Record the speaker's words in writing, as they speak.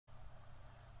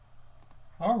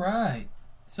Alright,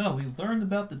 so we've learned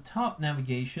about the top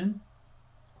navigation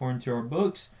according to our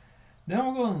books. Now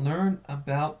we're going to learn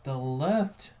about the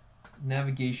left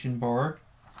navigation bar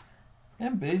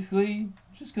and basically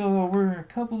just go over a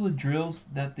couple of drills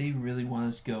that they really want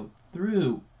us to go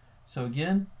through. So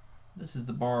again, this is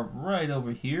the bar right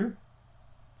over here.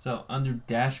 So under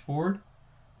dashboard,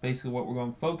 basically what we're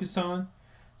going to focus on.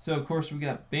 So of course we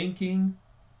got banking,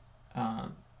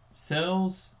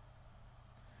 sales,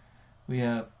 we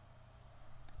have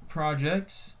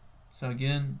projects. So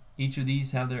again, each of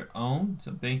these have their own.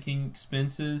 So banking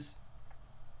expenses,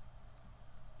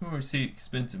 receipt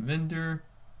expense and vendor,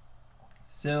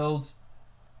 sales.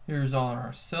 Here's all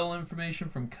our sell information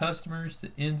from customers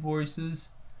to invoices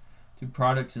to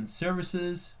products and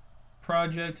services,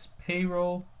 projects,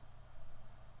 payroll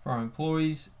for our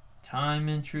employees, time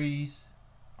entries,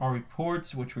 our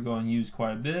reports, which we're going to use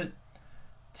quite a bit,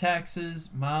 taxes,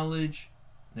 mileage.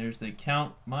 There's the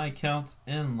account, my accounts,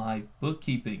 and live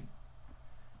bookkeeping.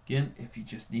 Again, if you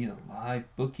just need a live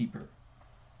bookkeeper.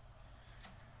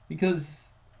 Because,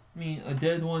 a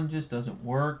dead one just doesn't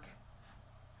work.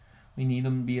 We need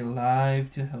them to be alive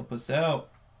to help us out.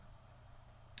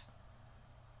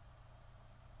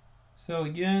 So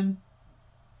again,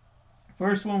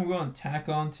 first one we're going to tack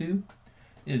on to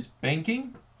is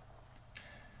banking.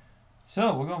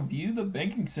 So we're going to view the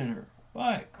banking center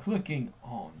by clicking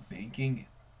on banking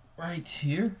right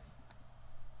here.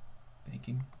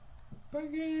 Banking.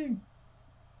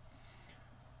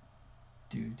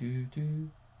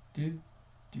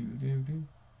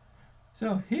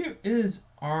 So here is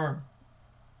our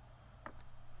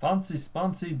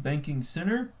fancy banking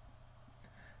center.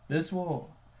 This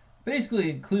will basically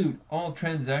include all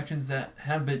transactions that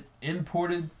have been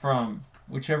imported from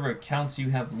whichever accounts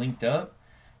you have linked up,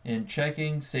 and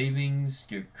checking, savings,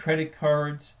 your credit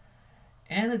cards,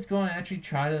 and it's going to actually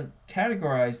try to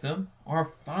categorize them or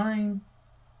find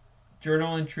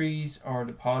journal entries or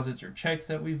deposits or checks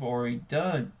that we've already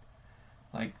done.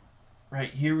 Like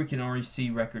right here we can already see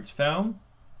records found,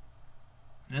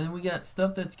 and then we got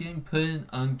stuff that's getting put in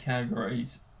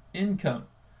uncategorized income,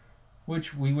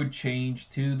 which we would change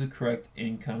to the correct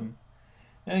income.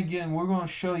 And again, we're going to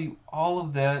show you all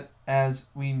of that as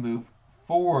we move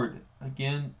forward.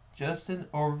 Again, just an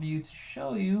overview to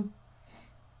show you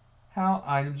how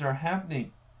items are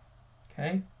happening.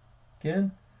 Okay,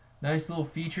 again, nice little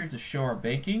feature to show our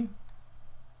banking.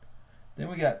 Then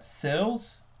we got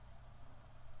sales.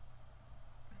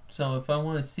 So if I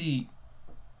want to see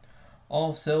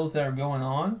all sales that are going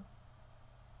on,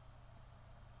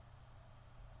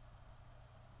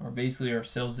 or basically our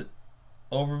sales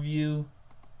overview.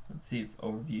 Let's see if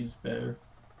overview is better.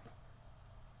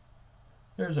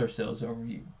 There's our sales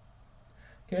overview.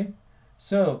 Okay,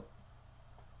 so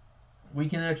we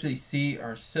can actually see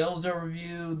our sales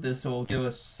overview. This will give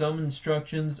us some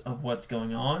instructions of what's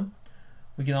going on.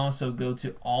 We can also go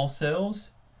to all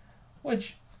sales,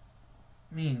 which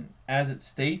as it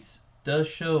states, does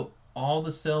show all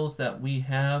the sales that we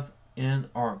have in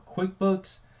our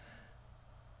QuickBooks.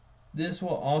 This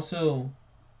will also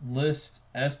list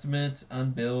estimates,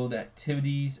 unbilled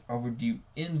activities, overdue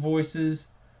invoices,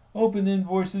 open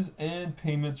invoices, and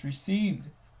payments received.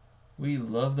 We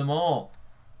love them all.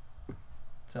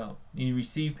 So, need to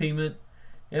receive payment.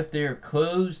 If they are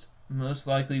closed, most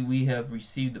likely we have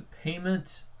received the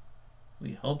payment.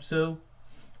 We hope so.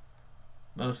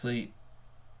 Mostly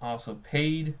also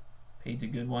paid. Paid's a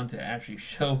good one to actually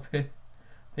show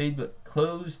paid, but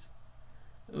closed.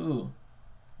 Ooh,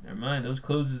 never mind. Those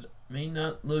closes may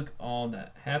not look all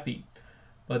that happy,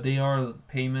 but they are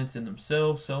payments in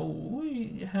themselves, so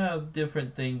we have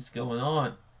different things going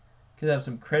on. Could have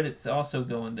some credits also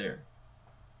going there.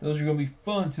 Those are going to be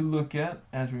fun to look at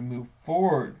as we move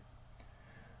forward.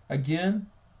 Again,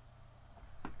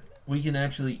 we can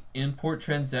actually import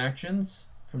transactions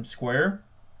from Square.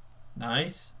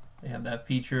 Nice. They have that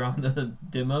feature on the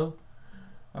demo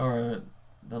or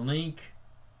the link.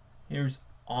 Here's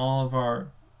all of our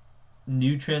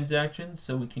new transactions,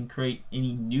 so we can create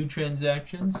any new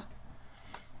transactions.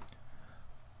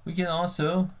 We can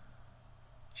also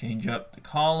change up the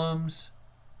columns,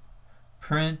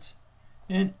 print,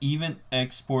 and even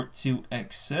export to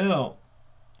Excel.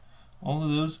 All of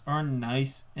those are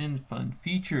nice and fun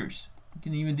features. You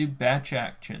can even do batch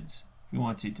actions if you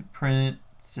want to print,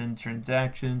 send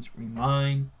transactions,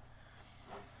 remind.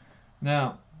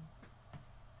 Now,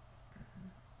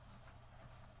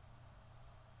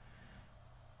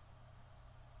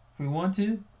 if we want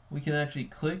to, we can actually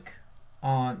click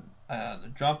on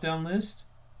the drop-down list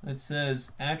that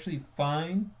says actually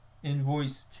find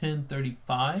invoice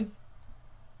 1035,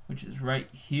 which is right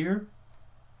here.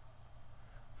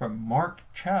 from Mark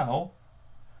Chow,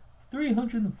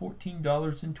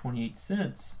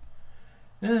 $314.28.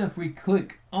 And if we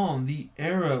click on the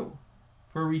arrow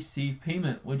for receive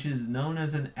payment, which is known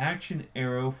as an action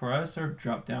arrow for us, or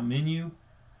drop down menu,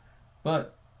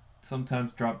 but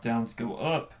sometimes drop downs go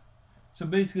up. So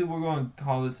basically we're going to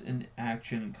call this an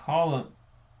action column.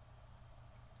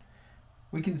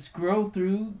 We can scroll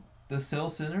through the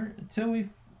sales center until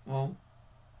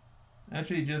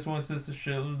actually it just wants us to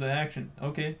show the action.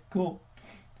 Okay, cool.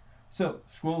 So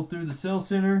scroll through the sales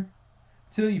center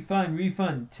till you find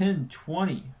refund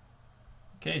 1020.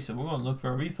 Okay, so we're going to look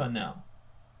for a refund now.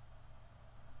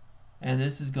 And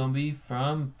this is going to be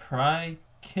from Pry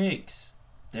Cakes.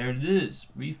 There it is,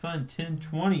 refund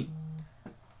 1020.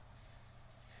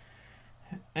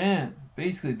 And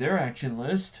basically their action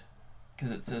list,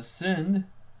 because it says send,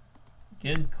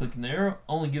 again, clicking the arrow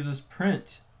only gives us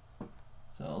print.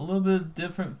 So a little bit of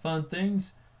different fun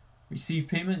things. Receive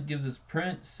payment gives us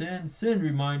print, send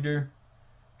reminder,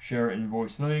 share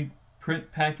invoice link,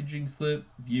 print packaging slip,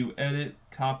 view edit,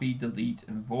 copy, delete,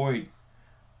 and void.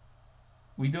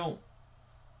 We don't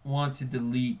want to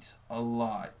delete a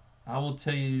lot. I will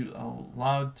tell you a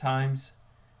lot of times,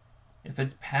 if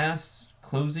it's past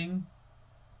closing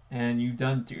and you've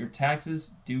done your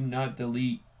taxes, do not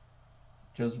delete,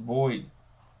 just void.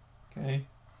 Okay,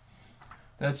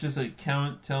 that's just a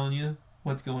accountant telling you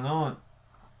what's going on.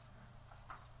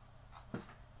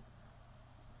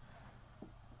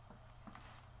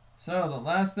 So the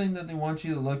last thing that they want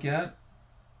you to look at,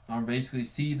 or basically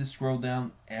see the scroll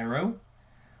down arrow,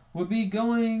 would be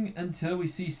going until we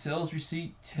see sales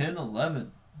receipt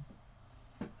 1011.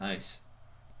 Nice.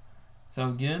 So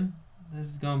again, this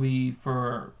is going to be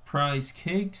for Prize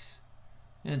Cakes,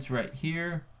 and it's right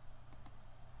here.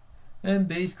 And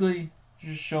basically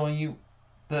just showing you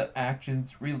the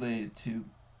actions related to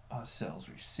a sales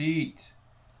receipt.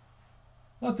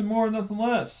 Nothing more, nothing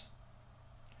less.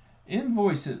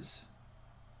 Invoices.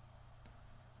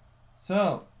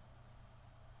 So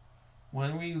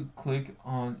when we click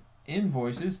on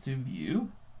invoices to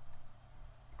view,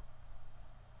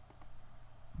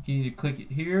 you need to click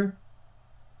it here,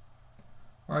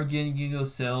 or again you can go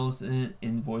sales and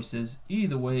invoices.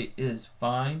 Either way is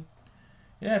fine.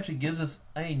 It actually gives us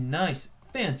a nice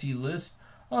fancy list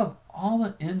of all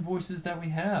the invoices that we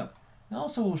have. It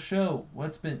also will show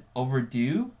what's been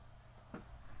overdue.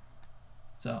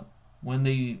 So when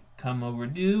they come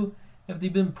overdue, if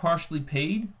they've been partially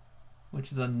paid,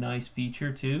 which is a nice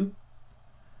feature too,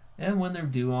 and when they're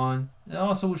due on, it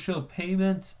also will show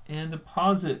payments and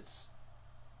deposits.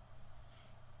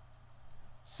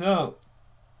 So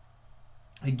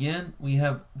again, we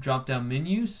have drop down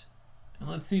menus, and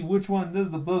let's see which one does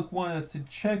the book want us to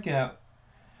check out.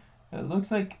 It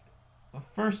looks like the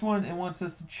first one it wants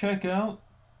us to check out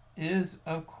is,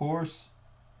 of course,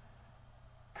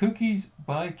 Cookies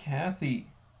by Kathy,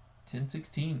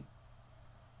 1016.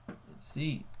 Let's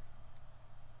see.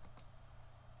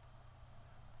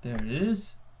 There it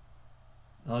is.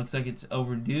 It looks like it's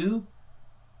overdue.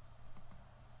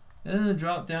 And then the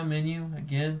drop down menu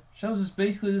again shows us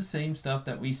basically the same stuff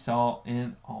that we saw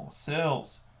in all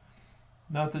sales.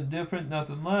 Nothing different,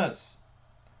 nothing less.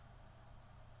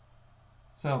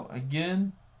 So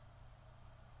again,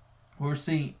 we're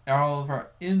seeing all of our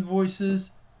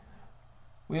invoices.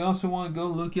 We also want to go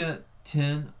look at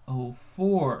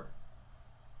 1004.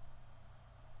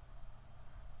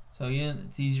 So again,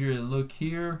 it's easier to look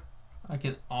here. I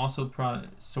can also probably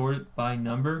sort it by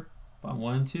number if I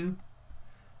wanted to,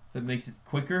 if it makes it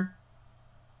quicker.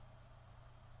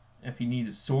 If you need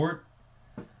to sort,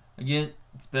 again,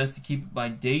 it's best to keep it by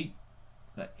date.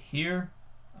 But here,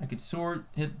 I could sort,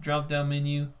 hit the drop down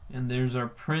menu, and there's our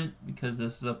print because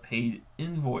this is a paid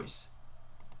invoice.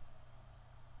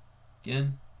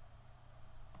 Again,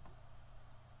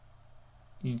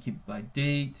 you can keep it by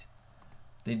date.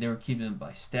 They were keeping it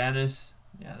by status.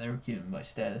 Yeah, they were keeping it by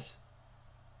status.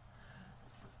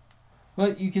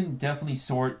 But you can definitely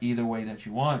sort either way that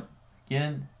you want.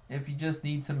 Again, if you just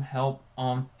need some help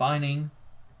on finding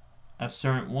a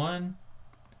certain one,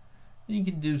 then you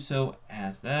can do so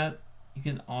as that. You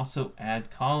can also add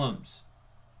columns.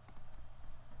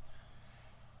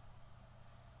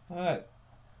 Alright,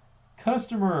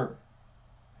 customer.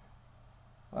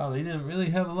 Wow, they didn't really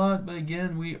have a lot, but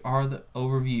again, we are the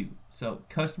overview. So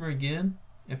customer again,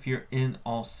 if you're in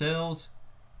all sales,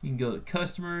 you can go to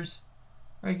customers,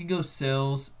 or you can go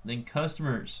sales, then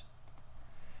customers.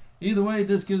 Either way,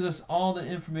 this gives us all the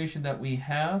information that we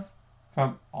have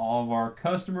from all of our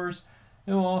customers.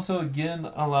 It will also again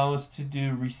allow us to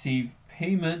do receive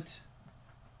payment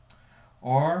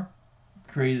or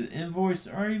create an invoice,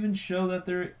 or even show that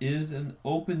there is an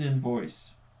open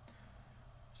invoice.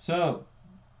 So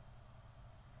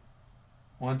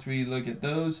once we look at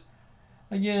those,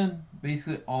 again,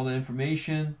 basically all the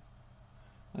information.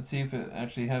 Let's see if it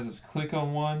actually has us click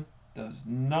on one. Does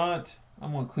not.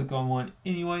 I'm going to click on one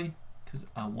anyway because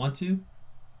I want to.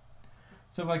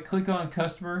 So if I click on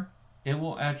customer, it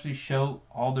will actually show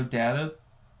all their data.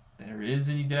 If there is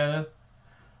any data.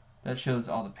 That shows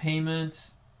all the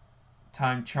payments,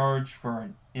 time charged for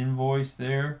an invoice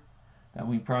there, that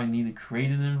we probably need to create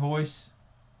an invoice.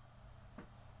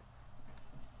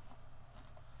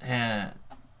 And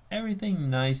everything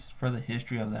nice for the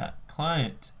history of that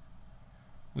client.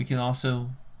 We can also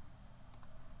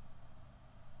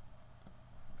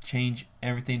change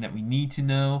everything that we need to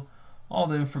know, all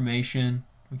the information.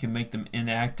 We can make them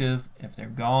inactive if they're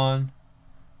gone.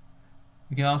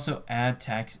 We can also add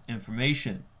tax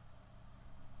information.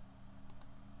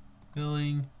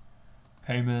 Billing,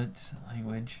 payment,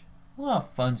 language. A lot of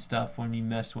fun stuff when you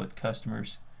mess with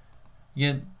customers.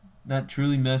 Again, not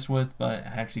truly mess with, but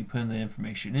actually putting the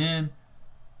information in.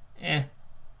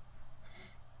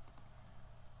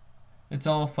 It's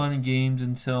all fun and games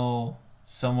until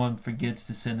someone forgets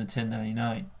to send a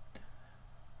 1099.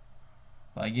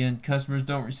 But again, customers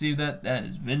don't receive that. That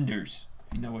is vendors.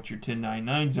 If you know what your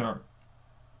 1099s are.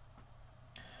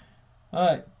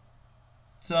 Alright.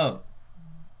 So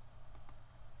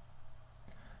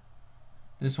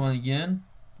this one again,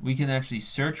 we can actually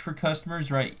search for customers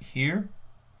right here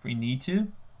if we need to.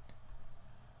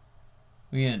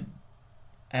 We can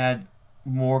add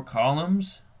more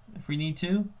columns if we need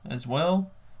to as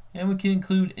well. And we can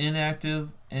include inactive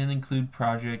and include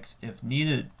projects if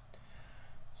needed.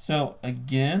 So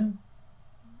again,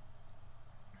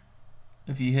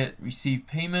 if you hit receive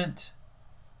payment,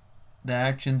 the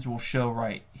actions will show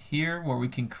right here where we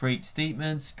can create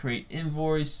statements, create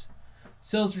invoice,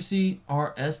 sales receipt,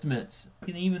 or estimates. We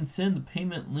can even send the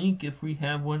payment link if we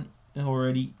have one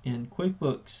already in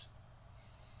QuickBooks.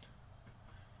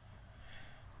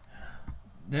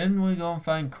 Then we go and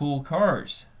find cool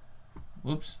cars.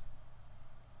 Whoops.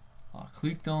 I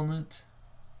clicked on it.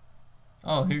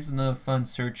 Oh, here's another fun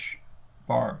search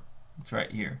bar. It's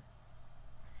right here.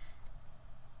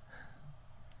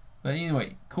 But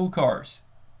anyway, cool cars.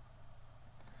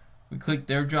 We click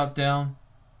their drop down.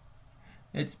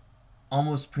 It's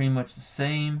almost pretty much the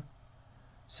same,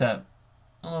 except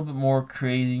a little bit more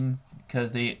creating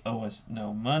because they owe us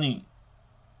no money.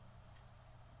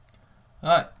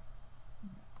 Alright.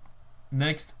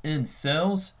 Next in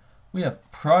sales, we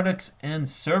have products and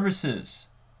services.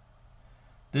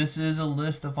 This is a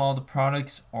list of all the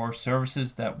products or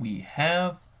services that we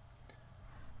have.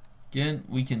 Again,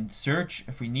 we can search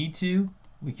if we need to.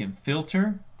 We can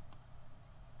filter,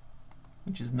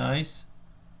 which is nice.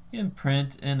 You can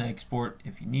print and export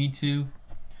if you need to.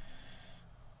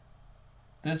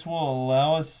 This will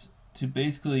allow us to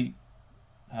basically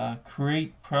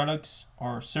create products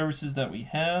or services that we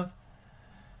have.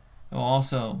 It will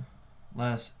also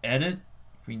let us edit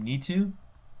if we need to.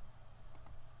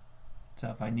 So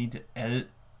if I need to edit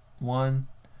one,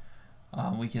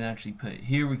 we can actually put it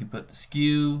here. We can put the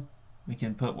SKU. We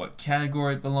can put what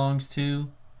category it belongs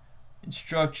to,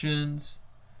 instructions,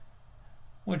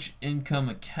 which income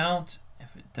account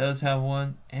if it does have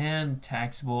one, and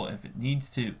taxable if it needs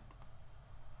to.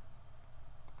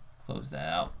 Close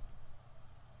that out.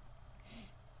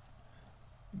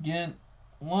 Again,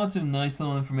 lots of nice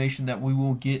little information that we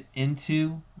will get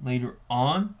into later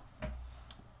on.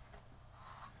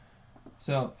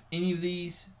 So if any of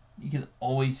these, you can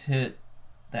always hit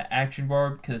the action bar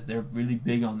because they're really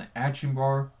big on the action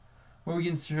bar, where we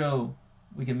can show,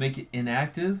 we can make it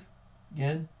inactive,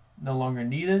 again, no longer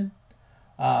needed.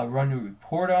 Run a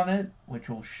report on it, which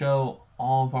will show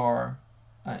all of our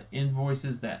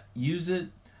invoices that use it,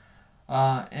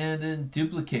 and then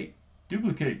duplicate.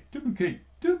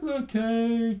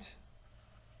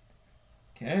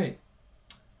 Okay.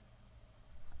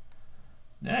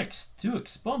 Next, to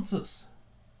expenses.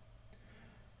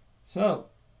 So,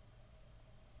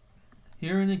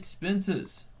 here in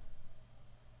expenses,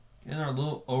 get our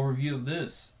little overview of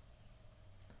this.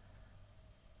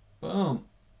 Boom.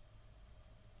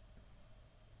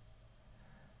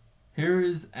 Here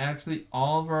is actually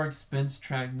all of our expense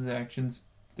transactions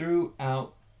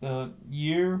throughout the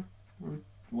year, or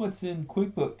what's in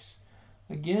QuickBooks.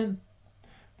 Again,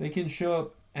 they can show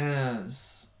up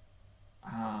as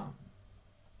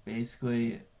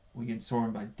basically we can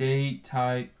sort them by date,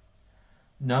 type,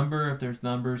 number if there's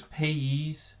numbers,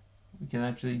 payees we can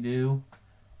actually do.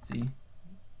 See,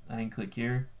 I can click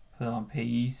here, put on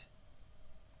payees,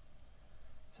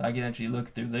 so I can actually look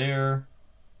through there.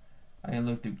 I can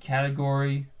look through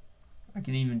category. I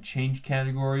can even change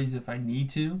categories if I need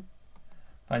to.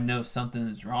 If I know something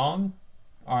is wrong,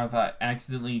 or if I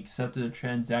accidentally accepted a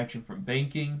transaction from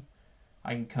banking,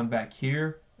 I can come back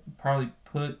here and probably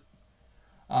put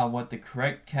what the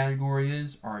correct category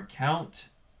is or account.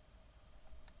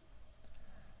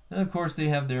 And of course they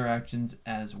have their actions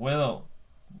as well.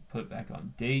 Put it back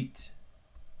on date.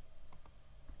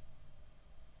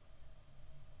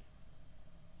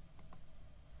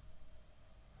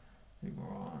 I think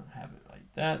we're going to have it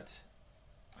like that.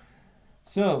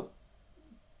 So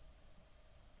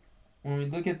when we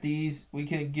look at these, we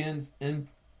can again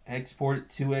export it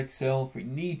to Excel if we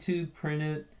need to, print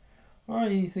it, or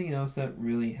anything else that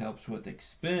really helps with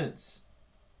expense.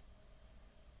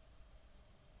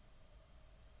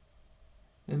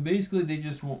 And basically they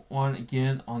just want,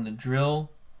 again, on the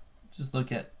drill, just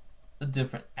look at the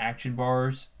different action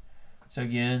bars. So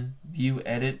again, view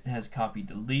edit has copy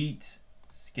delete,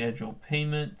 schedule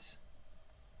payment,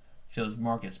 shows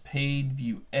mark as paid,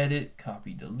 view edit,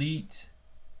 copy delete.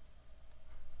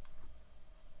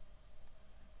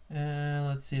 And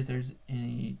let's see if there's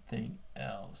anything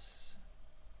else.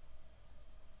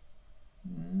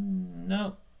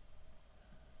 Nope.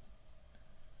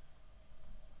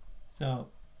 So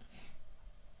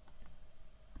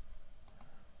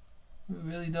we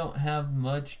really don't have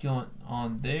much going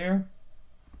on there.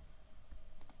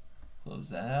 Close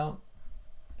that out.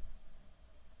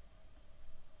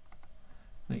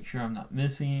 Make sure I'm not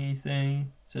missing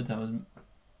anything. Since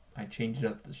I changed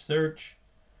up the search.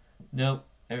 Nope,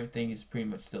 everything is pretty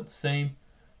much still the same.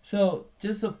 So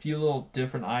just a few little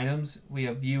different items. We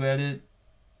have view edit.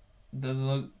 Doesn't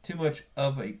look too much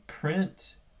of a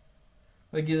print.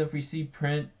 But again, if we see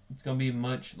print, it's going to be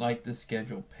much like the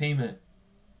schedule payment.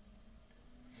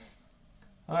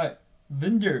 Alright,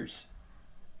 vendors.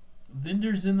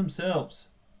 Vendors in themselves.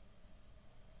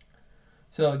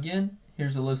 So again,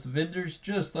 here's a list of vendors,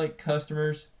 just like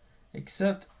customers,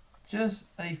 except just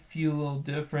a few little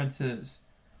differences.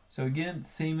 So again,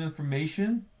 same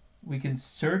information. We can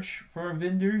search for our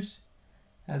vendors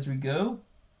as we go.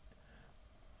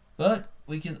 But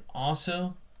we can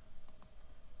also,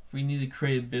 if we need to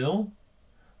create a bill,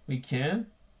 we can.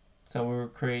 So we'll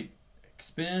create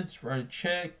expense, write a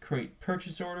check, create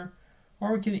purchase order,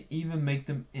 or we can even make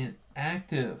them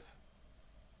inactive.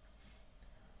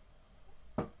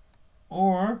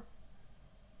 Or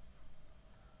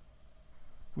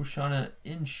push on an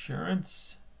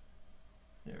insurance.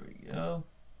 There we go.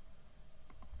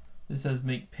 This says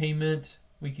make payment.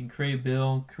 We can create a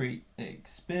bill, create an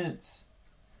expense.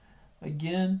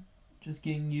 Again, just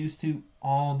getting used to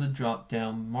all the drop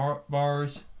down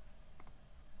bars.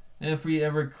 And if we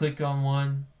ever click on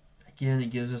one, again,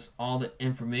 it gives us all the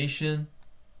information,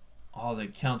 all the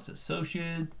accounts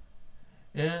associated,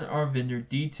 and our vendor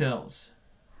details.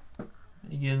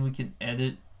 Again, we can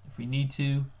edit if we need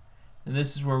to. And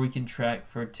this is where we can track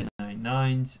for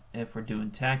 1099s if we're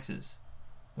doing taxes.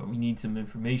 But we need some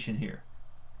information here.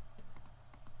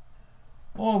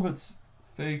 All of it's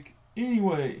fake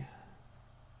anyway.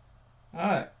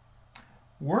 Alright.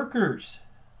 Workers.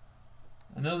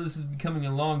 I know this is becoming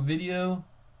a long video.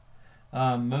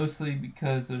 Mostly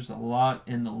because there's a lot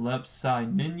in the left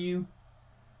side menu.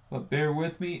 But bear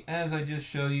with me as I just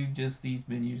show you just these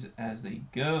menus as they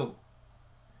go.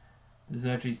 This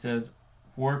actually says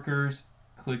workers.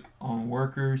 Click on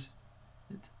workers.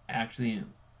 It's actually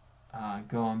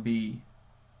going to be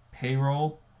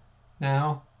payroll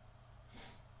now.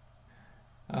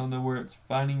 I don't know where it's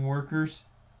finding workers,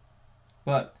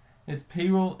 but it's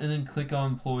payroll, and then click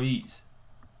on employees.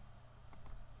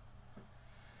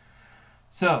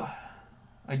 So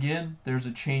again, there's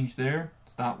a change there.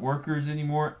 It's not workers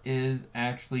anymore, it is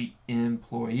actually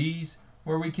employees,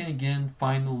 where we can again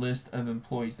find the list of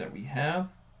employees that we have.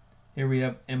 Here we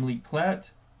have Emily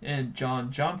Platt and John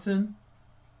Johnson,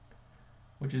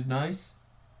 which is nice.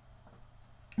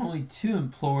 Only 2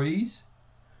 employees,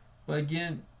 but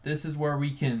again, this is where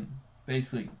we can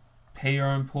basically pay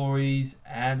our employees,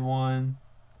 add one,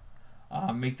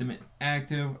 make them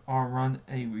inactive, or run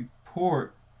a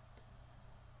report.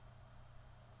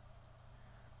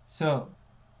 So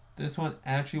this one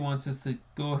actually wants us to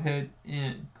go ahead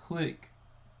and click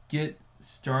get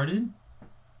started.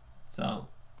 So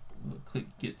we'll click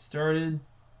get started.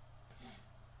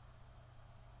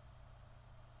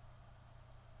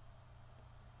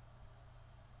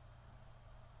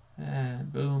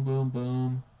 And boom, boom,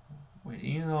 boom.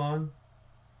 Waiting it on.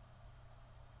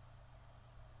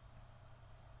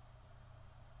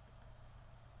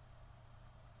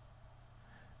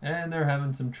 And they're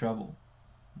having some trouble.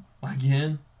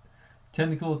 Again,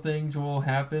 technical things will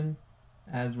happen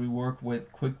as we work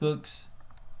with QuickBooks.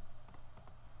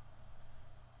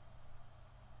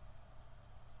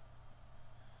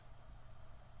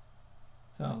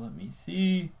 So let me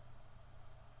see.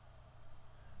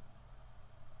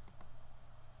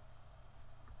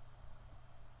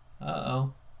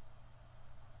 Uh-oh.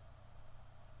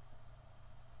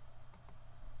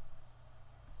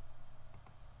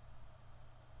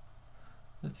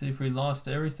 Let's see if we lost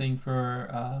everything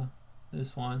for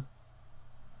this one.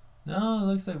 No, it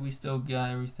looks like we still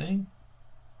got everything.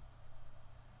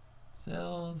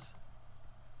 Sales.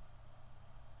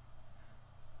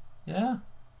 Yeah.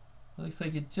 Looks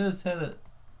like it just had a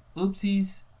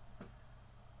oopsies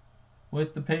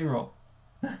with the payroll.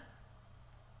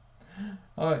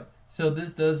 Alright, so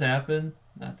this does happen.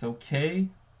 That's okay.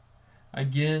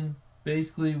 Again,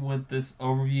 basically with this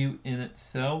overview in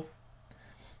itself,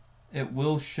 it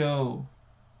will show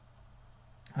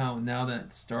how now that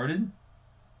it started.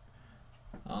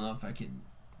 I don't know if I can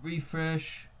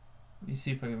refresh. Let me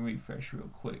see if I can refresh real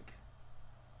quick.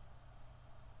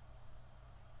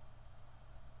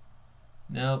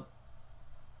 Nope.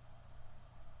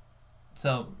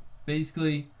 So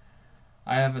basically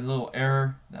I have a little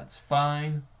error. That's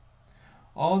fine.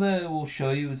 All that it will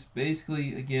show you is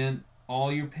basically, again,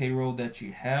 all your payroll that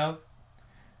you have.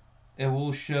 It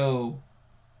will show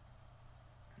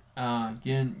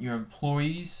again your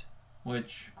employees,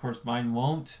 which of course mine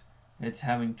won't. It's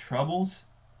having troubles.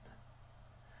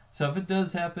 So if it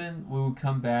does happen, we will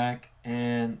come back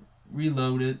and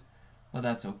reload it, but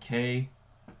that's okay.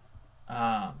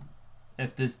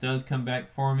 If this does come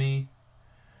back for me,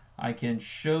 I can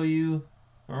show you.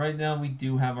 But right now we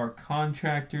do have our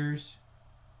contractors.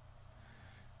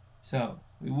 So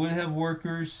we would have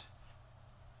workers,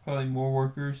 probably more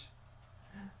workers.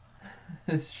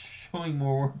 It's showing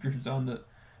more workers on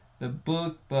the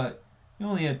book, but we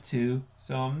only have 2,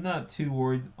 so I'm not too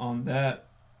worried on that.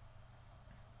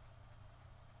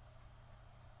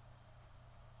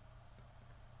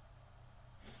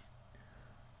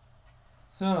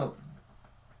 So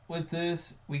with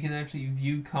this, we can actually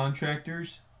view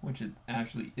contractors, which it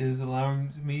actually is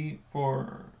allowing me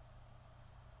for.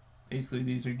 Basically,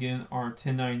 these again are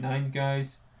 1099s,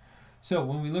 guys. So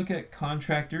when we look at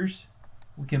contractors,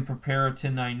 we can prepare a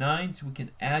 1099s, we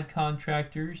can add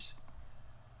contractors,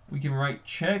 we can write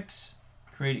checks,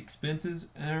 create expenses,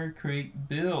 and create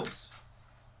bills.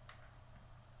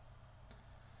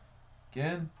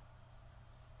 Again,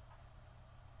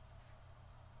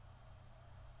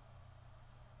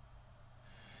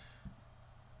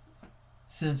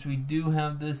 since we do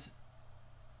have this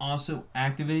also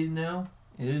activated now,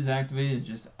 it is activated, it's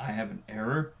just I have an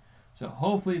error. So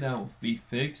hopefully that will be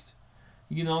fixed.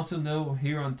 You can also know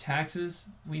here on taxes,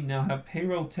 we now have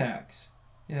payroll tax.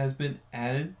 It has been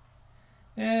added.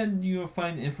 And you will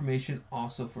find information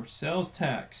also for sales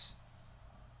tax.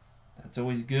 That's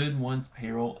always good once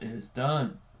payroll is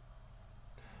done.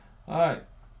 Alright.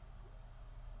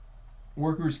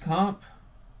 Workers' comp.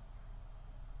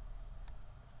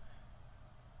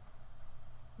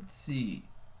 Let's see.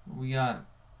 What we got?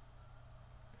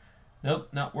 Nope,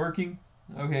 not working.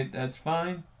 Okay, that's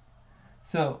fine.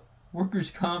 So,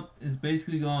 workers' comp is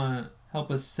basically going to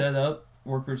help us set up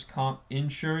workers' comp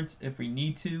insurance if we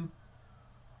need to.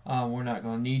 We're not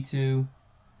going to need to.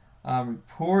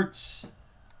 Reports.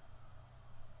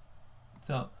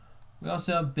 So, we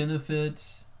also have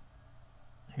benefits.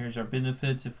 Here's our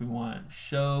benefits if we want to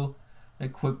show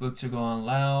that QuickBooks are going to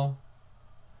allow.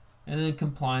 And then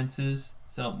compliances.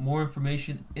 So, more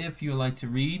information if you would like to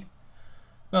read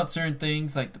about certain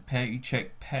things like the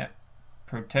Paycheck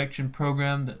Protection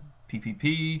Program, the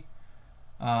PPP,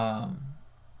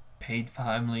 paid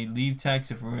family leave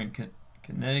tax if we're in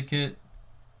Connecticut,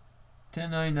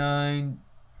 1099,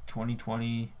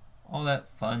 2020, all that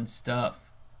fun stuff.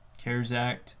 CARES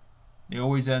Act. They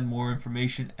always add more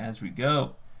information as we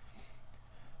go.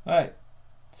 Alright,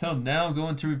 so now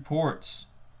going to reports.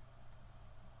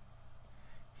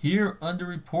 Here under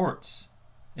reports,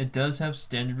 it does have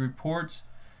standard reports.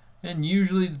 And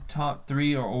usually the top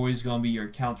 3 are always going to be your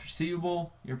accounts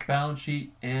receivable, your balance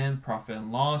sheet, and profit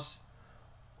and loss,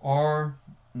 or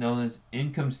known as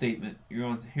income statement. You're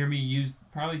going to hear me use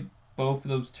probably both of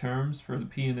those terms for the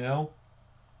P&L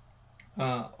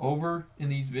over in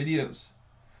these videos.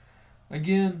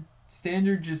 Again,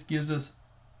 standard just gives us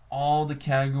all the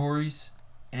categories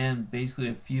and basically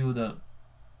a few of the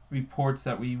reports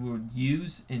that we would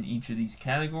use in each of these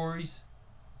categories.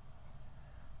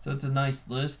 So it's a nice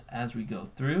list as we go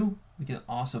through. We can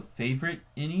also favorite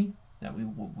any that we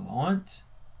will want.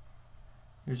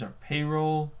 Here's our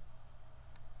payroll.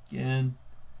 Again,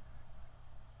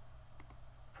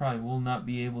 probably will not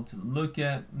be able to look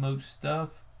at most stuff.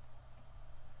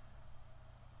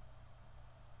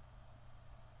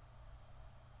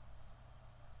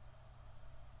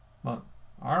 But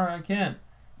alright, I can.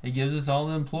 It gives us all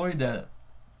the employee data.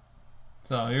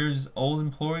 So here's old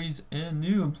employees and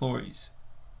new employees.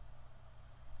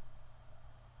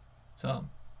 So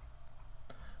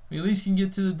we at least can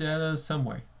get to the data some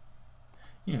way.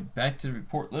 Back to the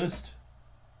report list.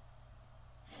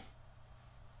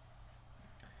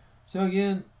 So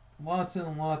again, lots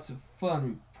and lots of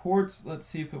fun reports. Let's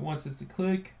see if it wants us to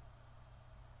click.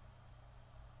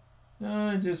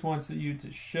 No, it just wants you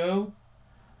to show.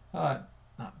 Not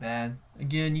bad.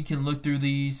 Again, you can look through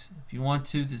these if you want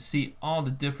to see all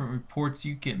the different reports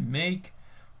you can make.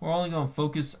 We're only going to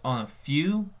focus on a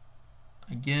few.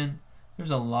 Again,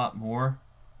 there's a lot more.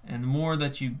 And the more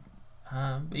that you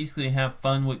basically have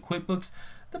fun with QuickBooks,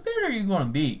 the better you're going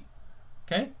to be.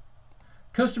 Okay?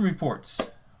 Custom reports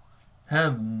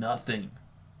have nothing.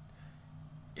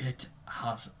 It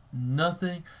has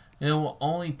nothing. It will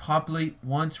only populate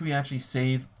once we actually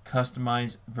save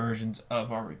customized versions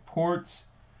of our reports.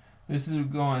 This is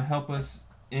going to help us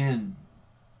in,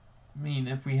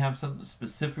 if we have something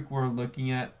specific we're looking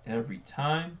at every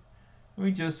time,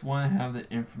 we just want to have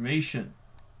the information.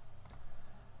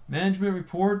 Management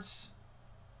reports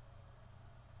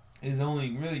is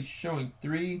only really showing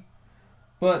 3,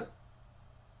 but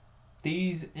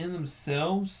these in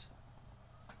themselves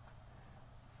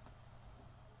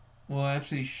will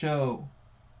actually show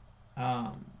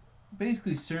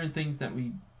basically certain things that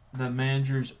the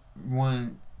managers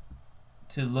want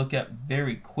to look at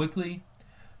very quickly.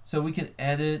 So we can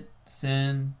edit,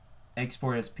 send,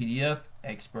 export as PDF,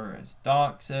 export as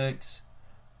docx,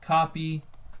 copy.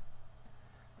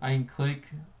 I can click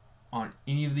on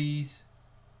any of these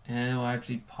and it will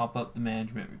actually pop up the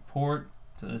management report.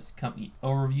 So this is company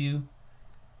overview,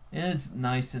 and it's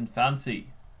nice and fancy.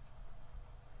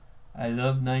 I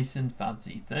love nice and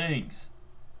fancy things.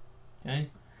 Okay.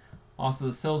 Also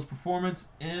the sales performance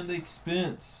and the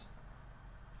expense.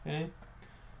 Okay.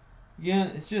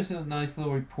 Again, it's just a nice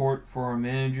little report for our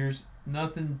managers.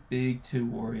 Nothing big to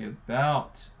worry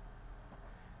about.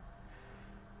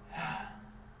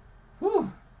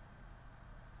 Whew.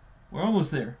 We're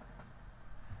almost there.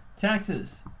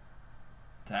 Taxes.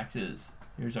 Taxes.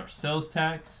 Here's our sales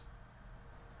tax.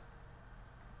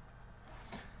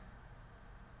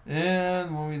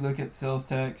 And when we look at sales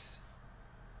tax,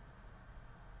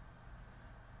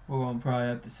 we're going to probably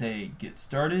have to say get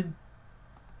started,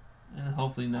 and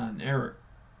hopefully not an error.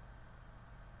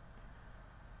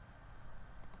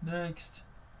 Next.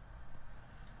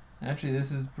 Actually,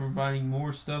 this is providing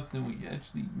more stuff than we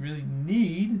actually really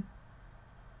need.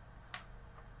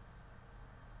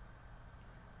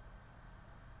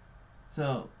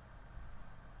 So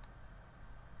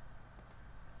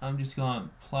I'm just going to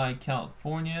apply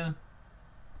California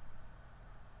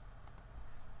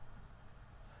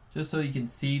just so you can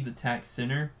see the tax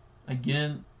center.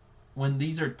 Again, when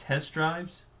these are test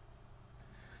drives,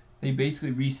 they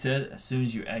basically reset as soon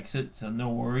as you exit, so no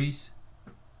worries.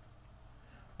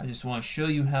 I just want to show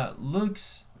you how it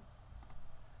looks.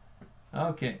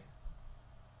 Okay.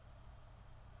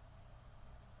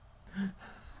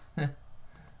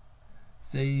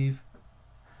 Save.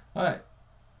 Alright.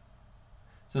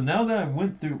 So now that I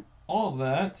went through all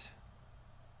that,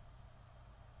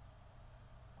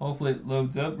 hopefully it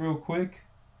loads up real quick,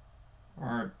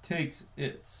 or it takes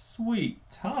its sweet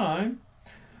time.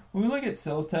 When we look at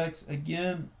sales tax,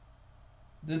 again,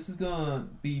 this is going to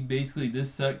be basically,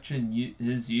 this section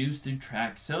is used to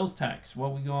track sales tax,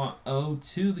 what we're going to owe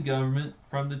to the government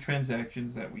from the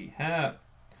transactions that we have.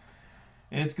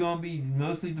 And it's going to be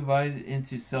mostly divided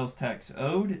into sales tax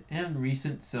owed and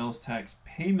recent sales tax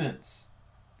payments.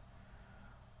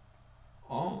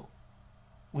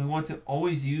 We want to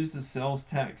always use the sales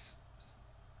tax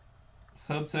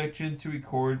subsection to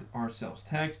record our sales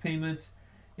tax payments.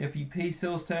 If you pay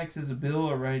sales tax as a bill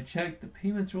or write a check, the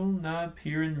payments will not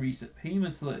appear in recent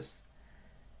payments list.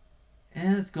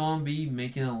 And it's going to be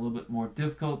making it a little bit more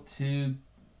difficult to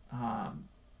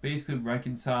basically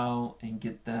reconcile and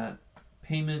get that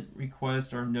payment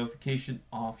request or notification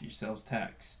off your sales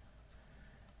tax,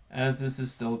 as this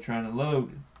is still trying to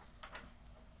load.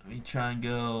 Let me try and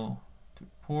go to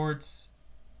reports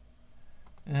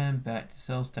and back to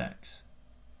sales tax.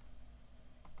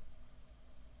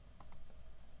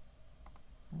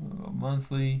 We'll go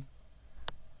monthly.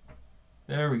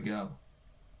 There we go.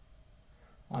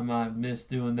 I might have missed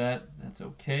doing that. That's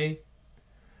okay.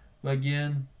 But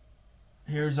again,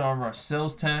 here's all of our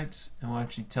sales tax, and will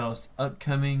actually tell us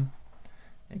upcoming.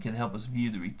 It can help us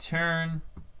view the return.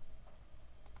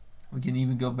 We can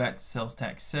even go back to sales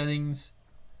tax settings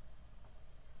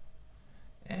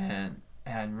and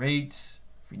add rates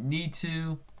if we need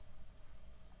to.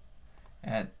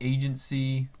 Add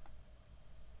agency,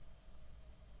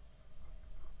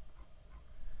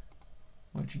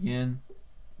 which again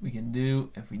we can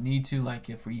do if we need to,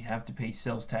 like if we have to pay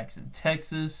sales tax in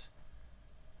Texas.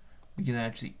 We can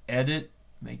actually edit,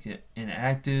 make it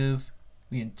inactive.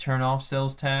 We can turn off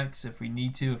sales tax if we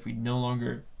need to, if we no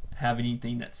longer have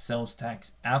anything that's sales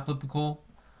tax applicable.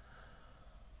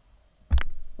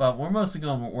 But we're mostly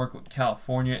going to work with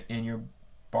California and your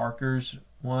Barker's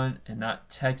one and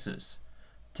not Texas.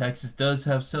 Texas does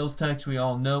have sales tax, we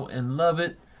all know and love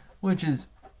it, which is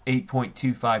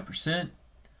 8.25%.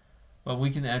 But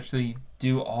we can actually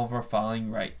do all of our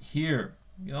filing right here.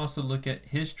 You can also look at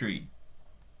history.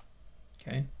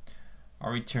 Okay,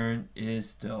 our return is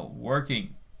still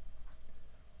working.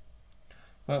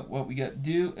 But what we got to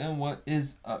do and what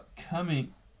is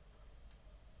upcoming.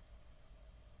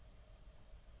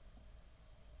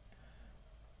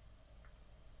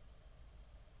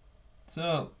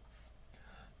 So,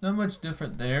 not much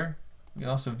different there. We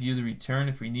also view the return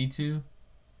if we need to.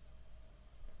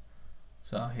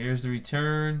 So here's the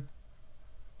return,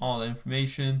 all the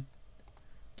information,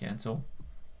 cancel.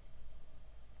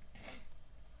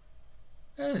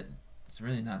 It's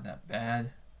really not that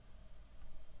bad.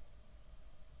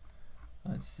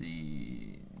 Let's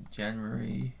see,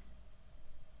 January.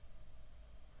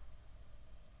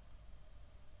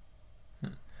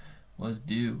 Was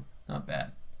due, not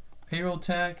bad. Payroll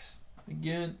tax,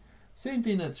 again, same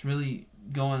thing that's really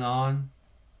going on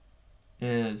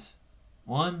is,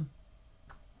 one,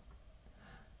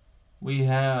 we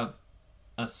have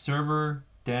a server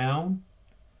down.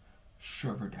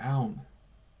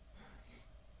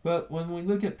 But when we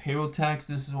look at payroll tax,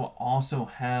 this is what also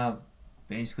have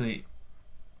basically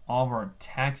all of our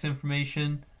tax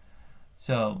information.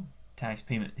 So tax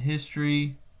payment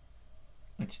history,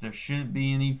 which there shouldn't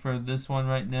be any for this one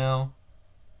right now.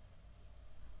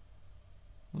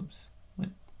 Whoops,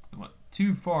 went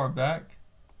too far back.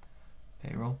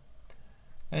 Payroll.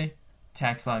 Okay,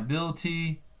 tax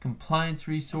liability, compliance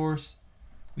resource.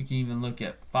 We can even look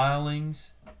at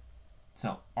filings.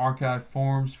 So archive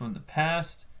forms from the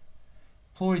past.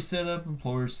 Employee setup,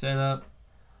 employer setup.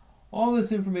 All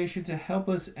this information to help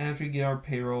us actually get our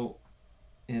payroll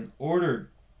in order.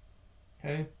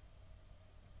 Okay.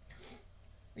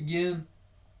 Again,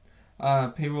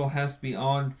 payroll has to be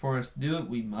on for us to do it.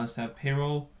 We must have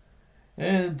payroll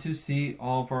and to see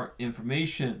all of our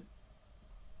information.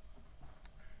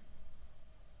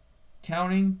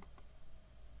 Counting.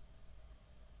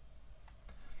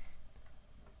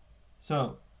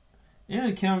 So, in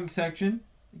the accounting section,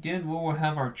 again, we will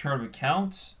have our chart of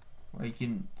accounts, where you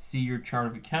can see your chart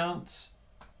of accounts.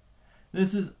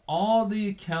 This is all the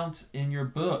accounts in your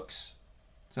books.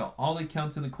 So, all the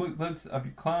accounts in the QuickBooks of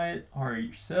your client or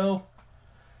yourself.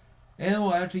 And it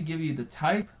will actually give you the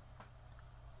type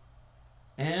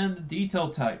and the detail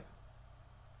type.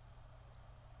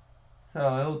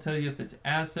 So, it will tell you if it's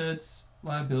assets,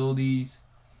 liabilities,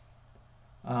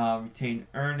 retained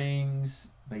earnings,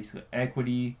 basically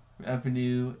equity,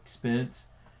 revenue, expense,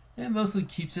 and it mostly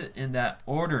keeps it in that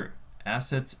order.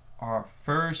 Assets are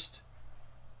first,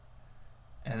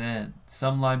 and then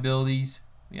some liabilities.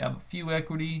 We have a few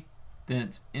equity, then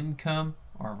it's income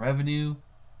or revenue,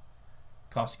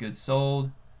 cost of goods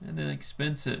sold, and then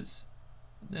expenses.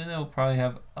 Then it'll probably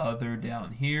have other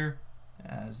down here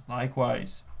as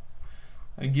likewise.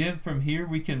 Again, from here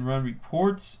we can run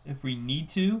reports if we need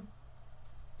to.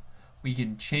 We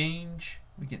can change,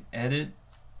 we can edit,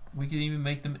 we can even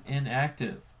make them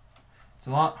inactive. It's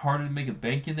a lot harder to make a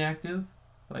bank inactive,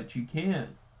 but you can.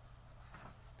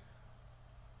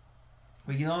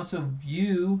 We can also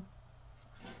view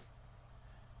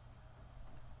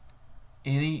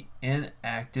any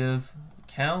inactive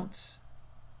accounts.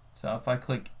 So if I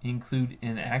click include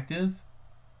inactive,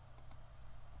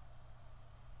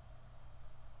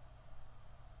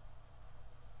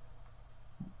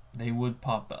 they would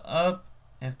pop up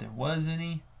if there was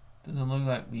any. Doesn't look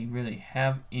like we really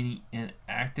have any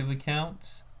inactive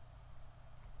accounts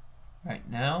right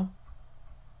now,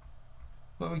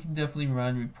 but we can definitely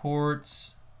run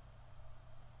reports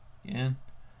again,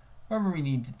 whatever we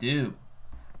need to do.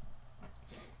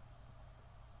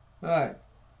 Alright.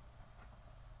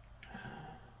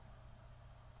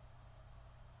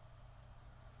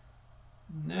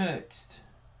 Next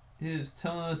is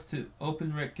telling us to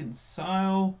open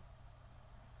reconcile.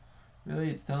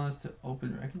 Really, it's telling us to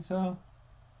open reconcile?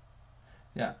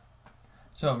 Yeah.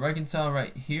 So reconcile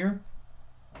right here.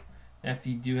 If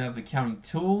you do have accounting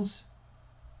tools,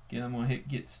 Again, I'm going to hit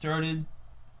get started.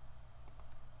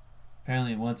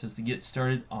 Apparently it wants us to get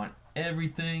started on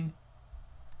everything.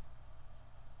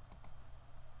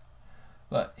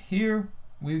 But here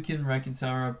we can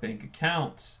reconcile our bank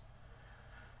accounts.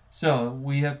 So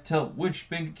we have to tell which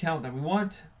bank account that we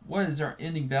want, what is our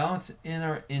ending balance, and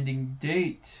our ending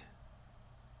date.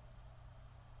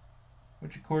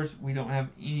 Which of course we don't have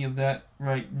any of that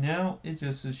right now. It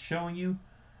just is showing you.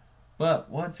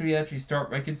 But once we actually start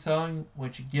reconciling,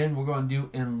 which again we're going to do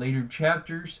in later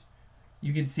chapters,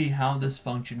 you can see how this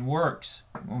function works.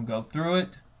 We're going to go through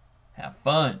it. Have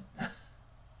fun.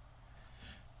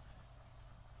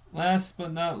 Last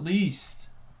but not least,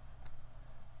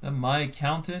 the My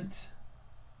Accountant.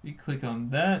 We click on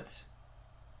that.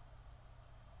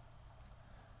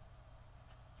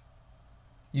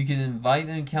 You can invite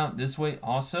an account this way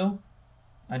also.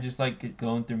 I just like it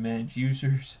going through Manage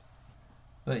Users.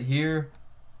 But here,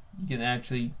 you can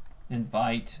actually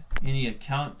invite any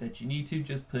account that you need to.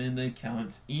 Just put in the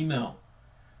accountant's email.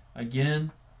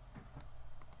 Again,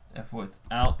 if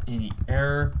without any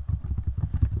error,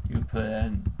 you put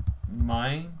in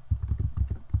mine.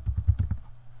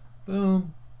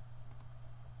 Boom.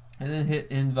 And then hit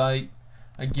invite.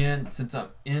 Again, since I'm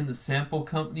in the sample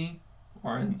company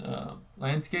or in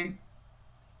landscape,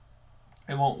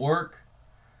 it won't work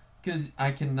because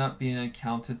I cannot be an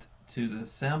accountant to the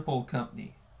sample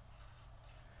company.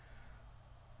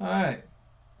 Alright,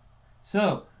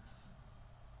 so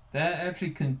that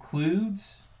actually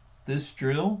concludes this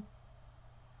drill.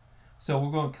 So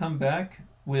we're going to come back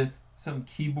with some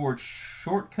keyboard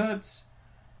shortcuts,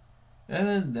 and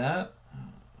then that,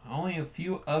 only a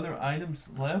few other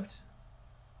items left.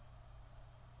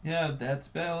 Yeah, that's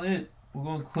about it. We're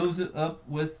going to close it up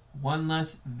with one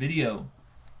last video.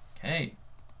 Okay.